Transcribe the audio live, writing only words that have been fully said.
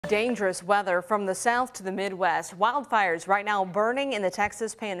Dangerous weather from the south to the Midwest. Wildfires right now burning in the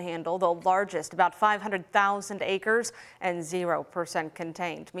Texas panhandle, the largest, about 500,000 acres and 0%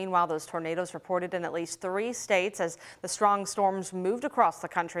 contained. Meanwhile, those tornadoes reported in at least 3 states as the strong storms moved across the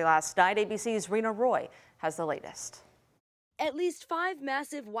country last night. ABC's Rena Roy has the latest. At least 5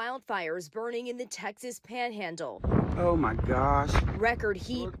 massive wildfires burning in the Texas panhandle. Oh my gosh. Record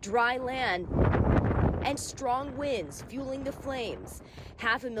heat, dry land, and strong winds fueling the flames.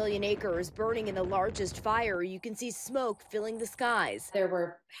 500,000 acres burning in the largest fire. You can see smoke filling the skies. There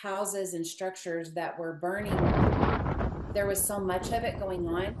were houses and structures that were burning. There was so much of it going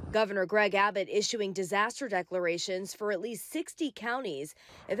on. Governor Greg Abbott issuing disaster declarations for at least 60 counties,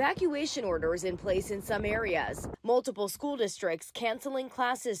 evacuation orders in place in some areas. Multiple school districts canceling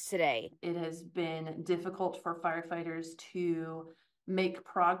classes today. It has been difficult for firefighters to make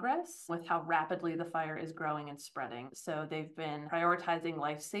progress with how rapidly the fire is growing and spreading. So they've been prioritizing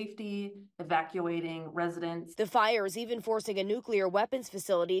life safety, evacuating residents. The fire is even forcing a nuclear weapons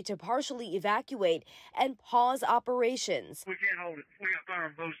facility to partially evacuate and pause operations. We can't hold it. We got fire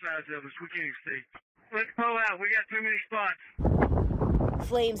on both sides of us. We can't even see. Let's pull out. We got too many spots.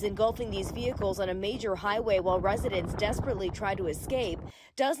 Flames engulfing these vehicles on a major highway while residents desperately try to escape.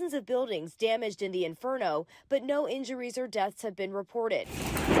 Dozens of buildings damaged in the inferno, but no injuries or deaths have been reported.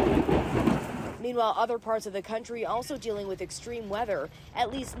 Meanwhile, other parts of the country also dealing with extreme weather.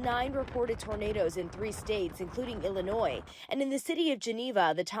 At least 9 reported tornadoes in 3 states, including Illinois. And in the city of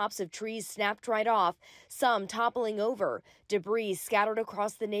Geneva, the tops of trees snapped right off, some toppling over. Debris scattered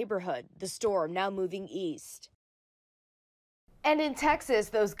across the neighborhood. The storm now moving east. And in Texas,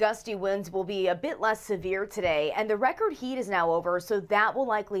 those gusty winds will be a bit less severe today, and the record heat is now over, so that will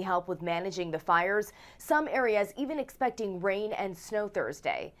likely help with managing the fires. Some areas even expecting rain and snow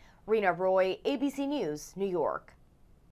Thursday. Rena Roy, ABC News, New York.